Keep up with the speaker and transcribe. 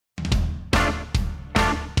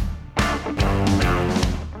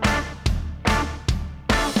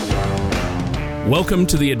Welcome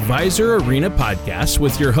to the Advisor Arena podcast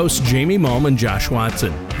with your hosts Jamie Malm and Josh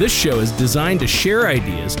Watson. This show is designed to share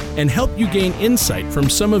ideas and help you gain insight from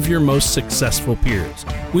some of your most successful peers.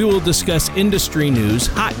 We will discuss industry news,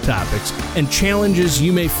 hot topics, and challenges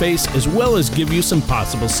you may face, as well as give you some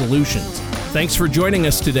possible solutions. Thanks for joining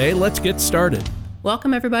us today. Let's get started.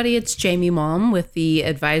 Welcome, everybody. It's Jamie Malm with the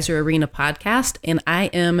Advisor Arena podcast, and I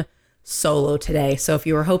am solo today. So if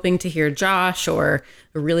you were hoping to hear Josh or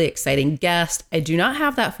a really exciting guest, I do not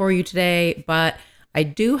have that for you today, but I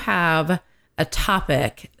do have a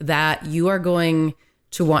topic that you are going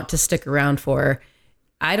to want to stick around for.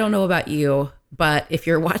 I don't know about you, but if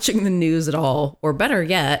you're watching the news at all, or better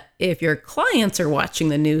yet, if your clients are watching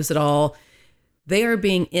the news at all, they are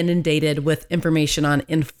being inundated with information on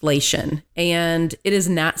inflation. And it is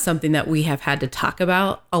not something that we have had to talk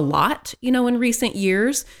about a lot, in recent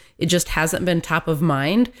years. It just hasn't been top of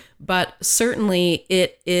mind, but certainly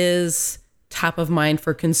it is top of mind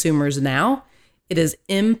for consumers now. It is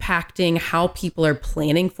impacting how people are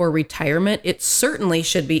planning for retirement. It certainly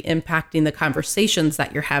should be impacting the conversations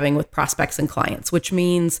that you're having with prospects and clients, which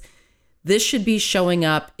means this should be showing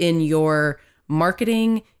up in your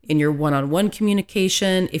marketing, in your one-on-one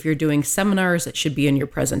communication. If you're doing seminars, it should be in your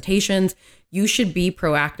presentations. You should be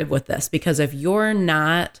proactive with this, because if you're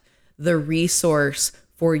not the resource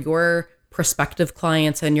for your prospective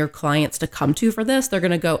clients and your clients to come to for this, they're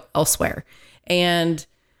going to go elsewhere. And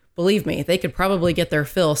believe me, they could probably get their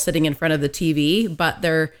fill sitting in front of the TV, but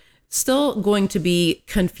they're still going to be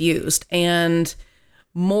confused. And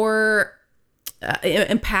more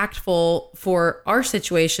impactful for our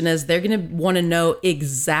situation is they're going to want to know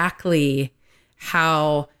exactly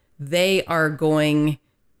how they are going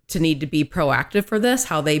to need to be proactive for this,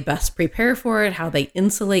 how they best prepare for it, how they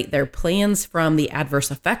insulate their plans from the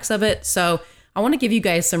adverse effects of it. So I want to give you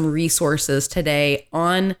guys some resources today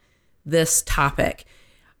on this topic.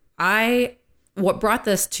 What brought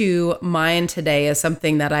this to mind today is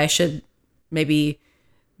something that I should maybe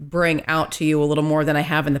bring out to you a little more than I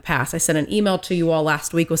have in the past. I sent an email to you all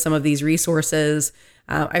last week with some of these resources.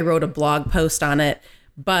 I wrote a blog post on it,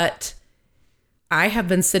 but I have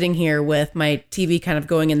been sitting here with my TV kind of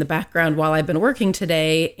going in the background while I've been working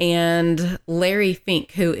today. And Larry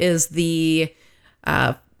Fink, who is he's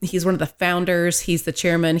one of the founders, he's the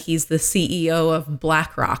chairman, he's the CEO of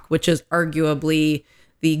BlackRock, which is arguably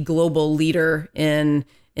the global leader in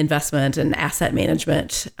investment and asset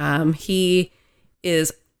management. He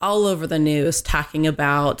is all over the news talking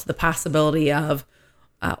about the possibility of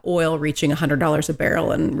oil reaching $100 a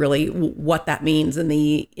barrel and really what that means and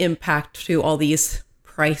the impact to all these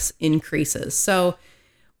price increases. So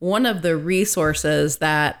one of the resources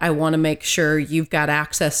that I want to make sure you've got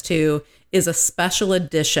access to is a special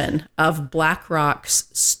edition of BlackRock's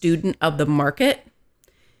Student of the Market.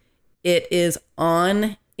 It is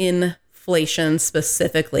on inflation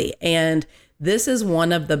specifically, and this is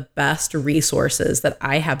one of the best resources that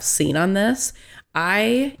I have seen on this.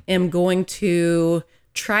 I am going to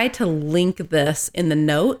try to link this in the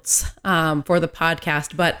notes for the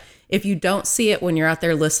podcast, but if you don't see it when you're out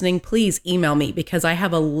there listening, please email me, because I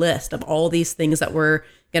have a list of all these things that we're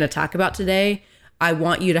going to talk about today. I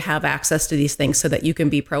want you to have access to these things so that you can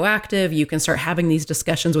be proactive, you can start having these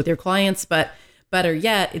discussions with your clients, but better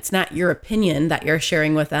yet, it's not your opinion that you're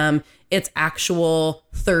sharing with them, it's actual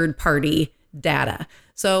third-party data.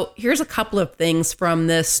 So here's a couple of things from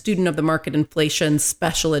this Student of the Market Inflation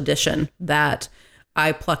Special Edition that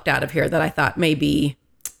I plucked out of here that I thought may be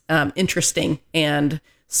interesting and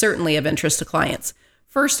certainly of interest to clients.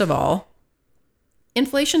 First of all,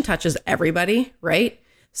 inflation touches everybody, right?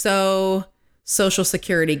 So Social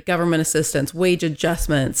Security, government assistance, wage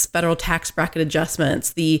adjustments, federal tax bracket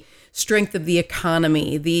adjustments, the strength of the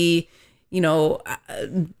economy, the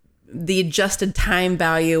adjusted time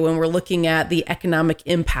value when we're looking at the economic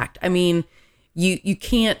impact. I mean, you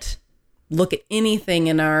can't look at anything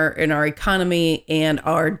in our economy and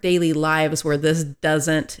our daily lives where this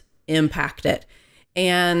doesn't impact it.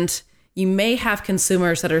 And you may have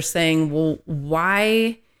consumers that are saying, well,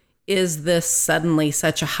 why is this suddenly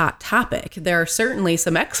such a hot topic? There are certainly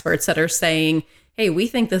some experts that are saying, hey, we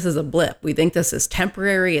think this is a blip. We think this is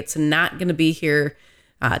temporary. It's not going to be here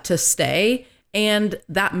to stay. And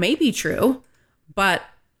that may be true, but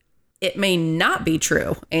it may not be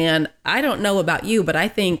true. And I don't know about you, but I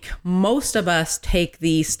think most of us take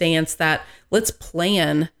the stance that let's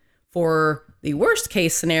plan for the worst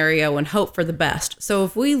case scenario and hope for the best. So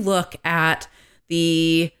if we look at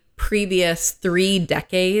the previous 3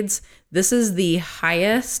 decades, this is the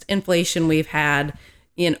highest inflation we've had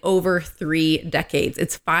in over 3 decades.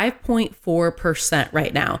 It's 5.4%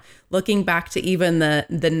 right now. Looking back to even the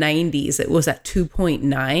 90s, it was at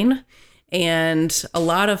 2.9. And a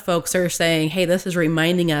lot of folks are saying, hey, this is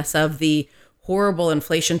reminding us of the horrible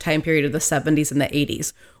inflation time period of the 70s and the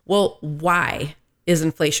 80s. Well, why is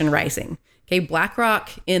inflation rising? Okay,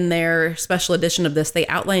 BlackRock, in their special edition of this, they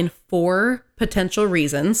outline 4 potential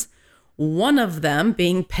reasons. One of them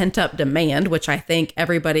being pent-up demand, which I think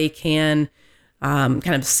everybody can kind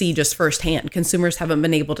of see just firsthand. Consumers haven't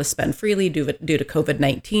been able to spend freely due to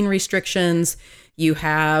COVID-19 restrictions. You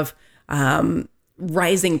have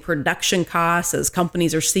rising production costs as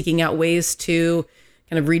companies are seeking out ways to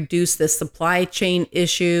kind of reduce this supply chain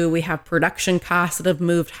issue. We have production costs that have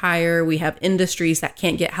moved higher. We have industries that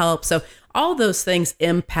can't get help. So all those things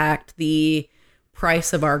impact the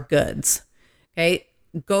price of our goods. Okay.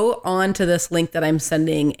 Go on to this link that I'm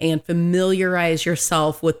sending and familiarize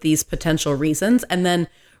yourself with these potential reasons and then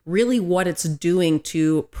really what it's doing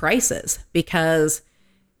to prices, because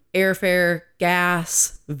airfare,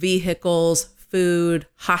 gas, vehicles, food,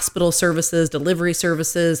 hospital services, delivery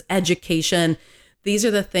services, education, these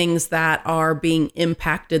are the things that are being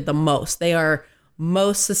impacted the most. They are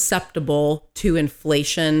most susceptible to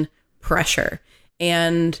inflation pressure.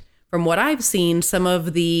 And from what I've seen, some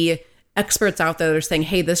of the experts out there are saying,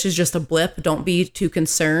 hey, this is just a blip. Don't be too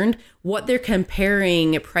concerned. What they're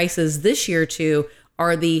comparing prices this year to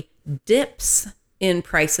are the dips in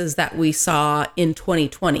prices that we saw in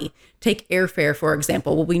 2020. Take airfare, for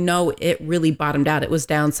example. Well, we know it really bottomed out. It was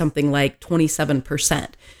down something like 27%.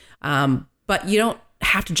 But you don't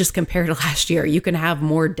have to just compare to last year. You can have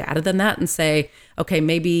more data than that and say, okay,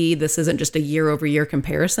 maybe this isn't just a year over year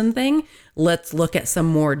comparison thing. Let's look at some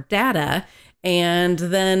more data. And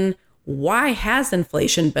then why has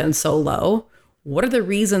inflation been so low? What are the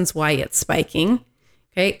reasons why it's spiking?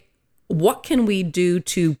 Okay. What can we do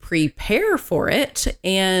to prepare for it?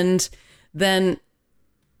 And then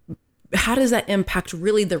how does that impact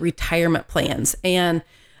really the retirement plans? And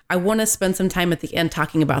I want to spend some time at the end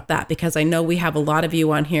talking about that, because I know we have a lot of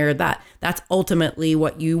you on here that's ultimately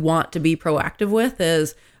what you want to be proactive with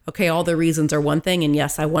is, okay, all the reasons are one thing. And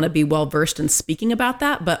yes, I want to be well versed in speaking about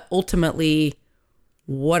that, but ultimately,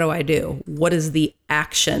 what do I do? What is the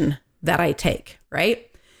action that I take,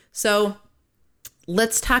 right? So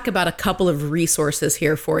let's talk about a couple of resources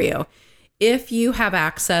here for you. If you have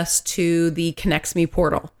access to the ConnexMe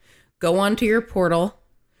portal, go onto your portal,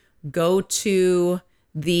 go to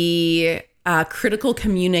the critical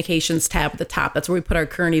communications tab at the top. That's where we put our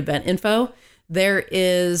current event info. There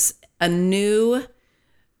is a new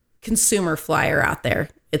consumer flyer out there.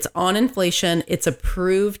 It's on inflation. It's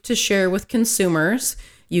approved to share with consumers.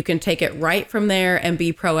 You can take it right from there and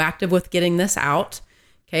be proactive with getting this out.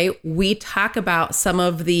 Okay. We talk about some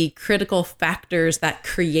of the critical factors that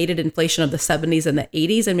created inflation of the 70s and the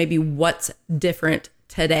 80s and maybe what's different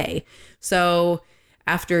today. So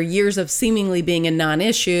after years of seemingly being a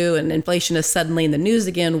non-issue and inflation is suddenly in the news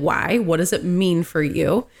again, why? What does it mean for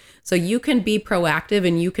you? So you can be proactive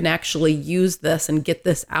and you can actually use this and get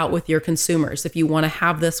this out with your consumers. If you want to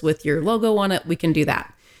have this with your logo on it, we can do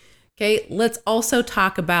that. Okay, let's also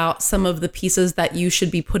talk about some of the pieces that you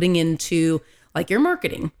should be putting into like your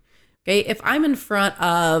marketing. Okay, if I'm in front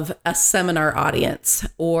of a seminar audience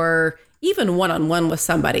or even one-on-one with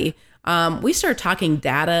somebody, we start talking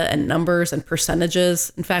data and numbers and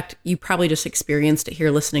percentages. In fact, you probably just experienced it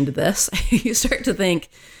here listening to this. You start to think,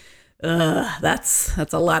 that's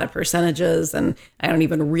a lot of percentages, and I don't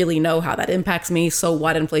even really know how that impacts me. So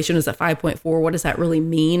what? Inflation is at 5.4. What does that really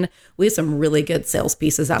mean? We have some really good sales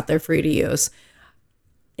pieces out there for you to use.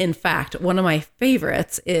 In fact, one of my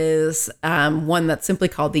favorites is one that's simply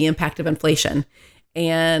called The Impact of Inflation.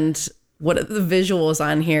 And what the visuals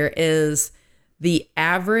on here is the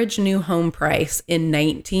average new home price in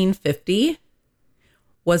 1950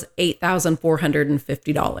 was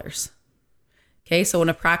 $8,450. Okay, so in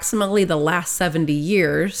approximately the last 70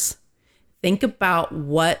 years, think about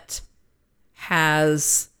what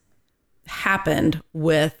has happened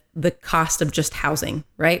with the cost of just housing,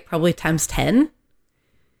 right? Probably times 10.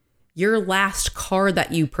 Your last car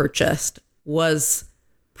that you purchased was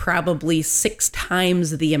probably 6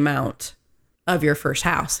 times the amount of your first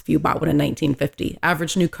house if you bought one in 1950.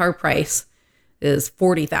 Average new car price is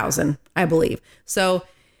 $40,000, I believe. So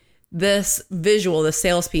this visual, the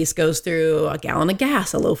sales piece goes through a gallon of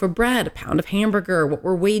gas, a loaf of bread, a pound of hamburger, what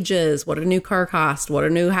were wages, what a new car cost, what a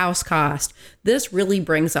new house cost. This really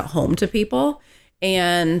brings it home to people.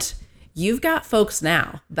 And you've got folks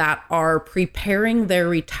now that are preparing their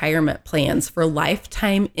retirement plans for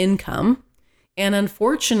lifetime income. And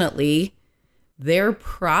unfortunately, they're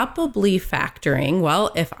probably factoring,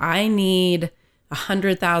 well, if I need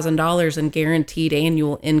 $100,000 in guaranteed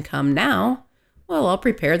annual income now, well, I'll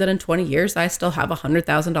prepare that in 20 years, I still have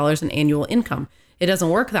 $100,000 in annual income. It doesn't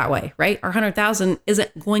work that way, right? Our $100,000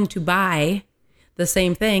 isn't going to buy the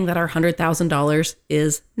same thing that our $100,000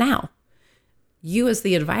 is now. You as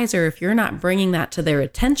the advisor, if you're not bringing that to their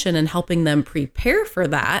attention and helping them prepare for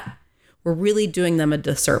that, we're really doing them a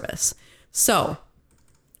disservice. So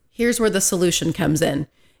here's where the solution comes in.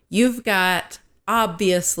 You've got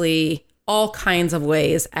obviously all kinds of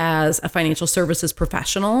ways as a financial services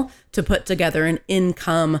professional to put together an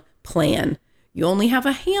income plan. You only have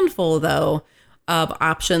a handful, though, of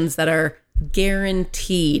options that are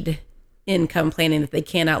guaranteed income planning that they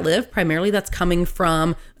can't outlive. Primarily that's coming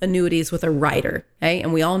from annuities with a rider. Okay.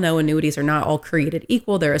 And we all know annuities are not all created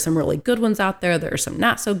equal. There are some really good ones out there. There are some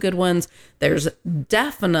not so good ones. There's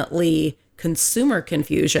definitely consumer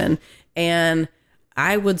confusion. And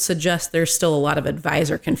I would suggest there's still a lot of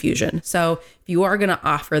advisor confusion. So if you are going to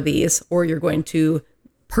offer these or you're going to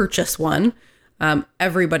purchase one,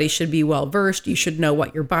 everybody should be well versed. You should know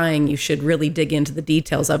what you're buying. You should really dig into the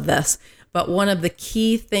details of this. But one of the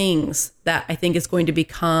key things that I think is going to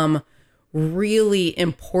become really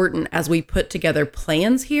important as we put together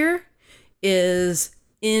plans here is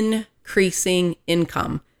increasing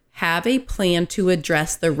income. Have a plan to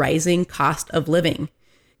address the rising cost of living.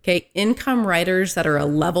 Okay, income riders that are a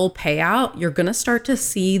level payout, you're going to start to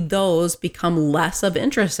see those become less of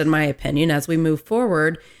interest, in my opinion, as we move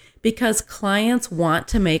forward, because clients want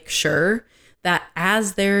to make sure that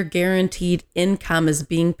as their guaranteed income is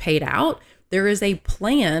being paid out, there is a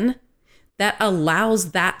plan that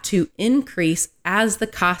allows that to increase as the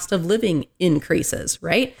cost of living increases,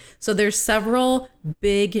 right? So there's several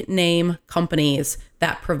big name companies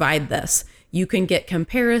that provide this. You can get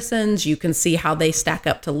comparisons, you can see how they stack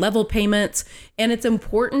up to level payments, and it's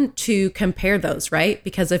important to compare those, right?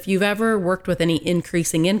 Because if you've ever worked with any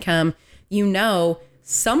increasing income, you know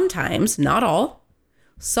sometimes, not all,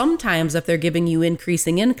 sometimes if they're giving you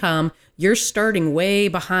increasing income, you're starting way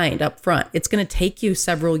behind up front. It's going to take you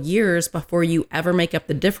several years before you ever make up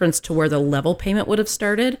the difference to where the level payment would have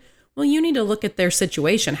started. Well, you need to look at their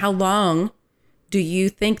situation. How long do you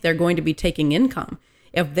think they're going to be taking income?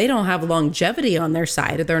 If they don't have longevity on their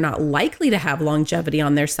side, or they're not likely to have longevity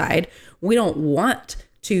on their side, we don't want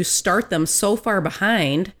to start them so far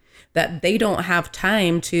behind that they don't have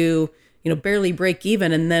time to, barely break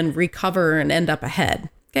even and then recover and end up ahead.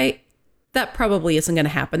 Okay. That probably isn't going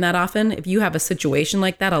to happen that often. If you have a situation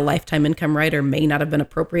like that, a lifetime income rider may not have been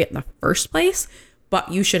appropriate in the first place,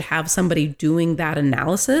 but you should have somebody doing that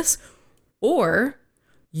analysis, or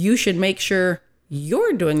you should make sure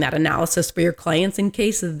you're doing that analysis for your clients in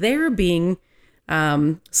case they're being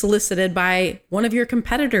solicited by one of your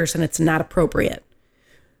competitors and it's not appropriate.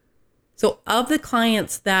 So of the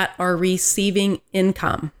clients that are receiving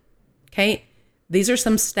income, okay, these are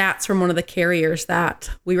some stats from one of the carriers that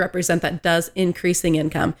we represent that does increasing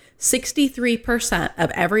income. 63%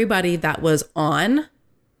 of everybody that was on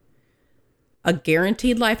a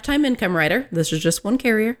guaranteed lifetime income rider, this is just one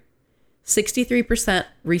carrier, 63%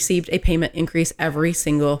 received a payment increase every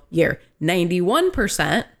single year.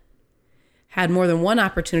 91% had more than one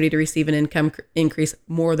opportunity to receive an income increase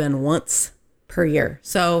more than once per year.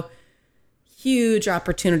 So huge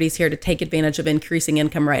opportunities here to take advantage of increasing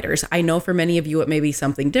income riders. I know for many of you, it may be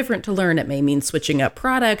something different to learn. It may mean switching up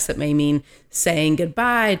products. It may mean saying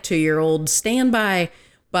goodbye to your old standby,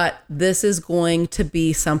 but this is going to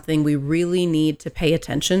be something we really need to pay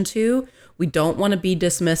attention to. We don't want to be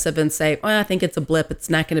dismissive and say, well, I think it's a blip. It's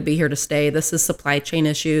not going to be here to stay. This is supply chain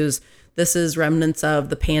issues. This is remnants of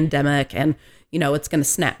the pandemic. And, it's going to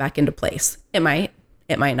snap back into place. It might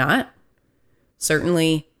not.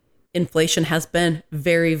 Certainly, inflation has been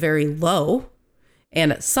very, very low.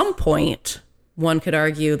 And at some point, one could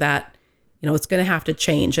argue that, it's going to have to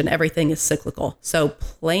change and everything is cyclical. So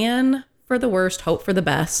plan for the worst, hope for the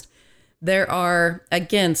best. There are,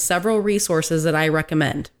 again, several resources that I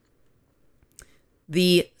recommend.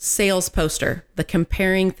 The sales poster, the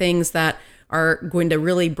comparing things that are going to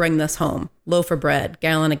really bring this home. Loaf of bread,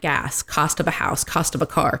 gallon of gas, cost of a house, cost of a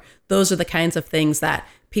car. Those are the kinds of things that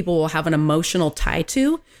people will have an emotional tie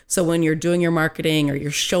to. So when you're doing your marketing or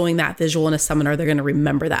you're showing that visual in a seminar, they're going to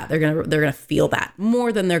remember that. They're going to feel that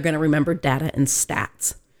more than they're going to remember data and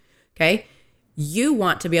stats. Okay. You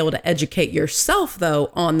want to be able to educate yourself, though,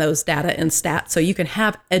 on those data and stats so you can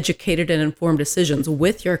have educated and informed decisions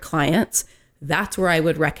with your clients. That's where I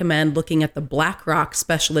would recommend looking at the BlackRock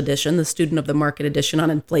Special Edition, the Student of the Market Edition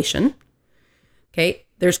on inflation. Okay,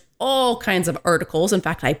 there's all kinds of articles. In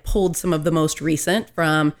fact, I pulled some of the most recent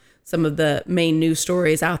from some of the main news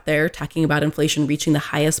stories out there talking about inflation reaching the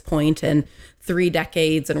highest point in 3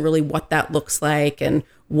 decades and really what that looks like and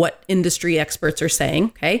what industry experts are saying.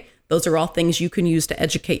 Okay. Those are all things you can use to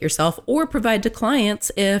educate yourself or provide to clients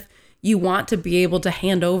if you want to be able to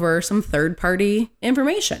hand over some third-party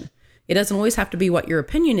information. It doesn't always have to be what your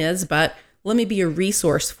opinion is, but let me be a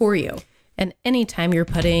resource for you. And anytime you're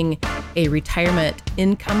putting a retirement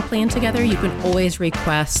income plan together, you can always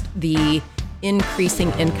request the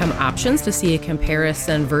increasing income options to see a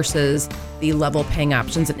comparison versus the level paying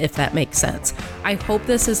options and if that makes sense. I hope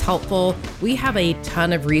this is helpful. We have a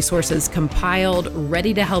ton of resources compiled,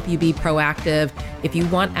 ready to help you be proactive. If you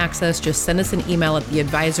want access, just send us an email at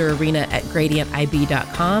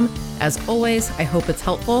theadvisorarena@gradientib.com. As always, I hope it's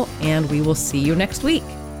helpful and we will see you next week.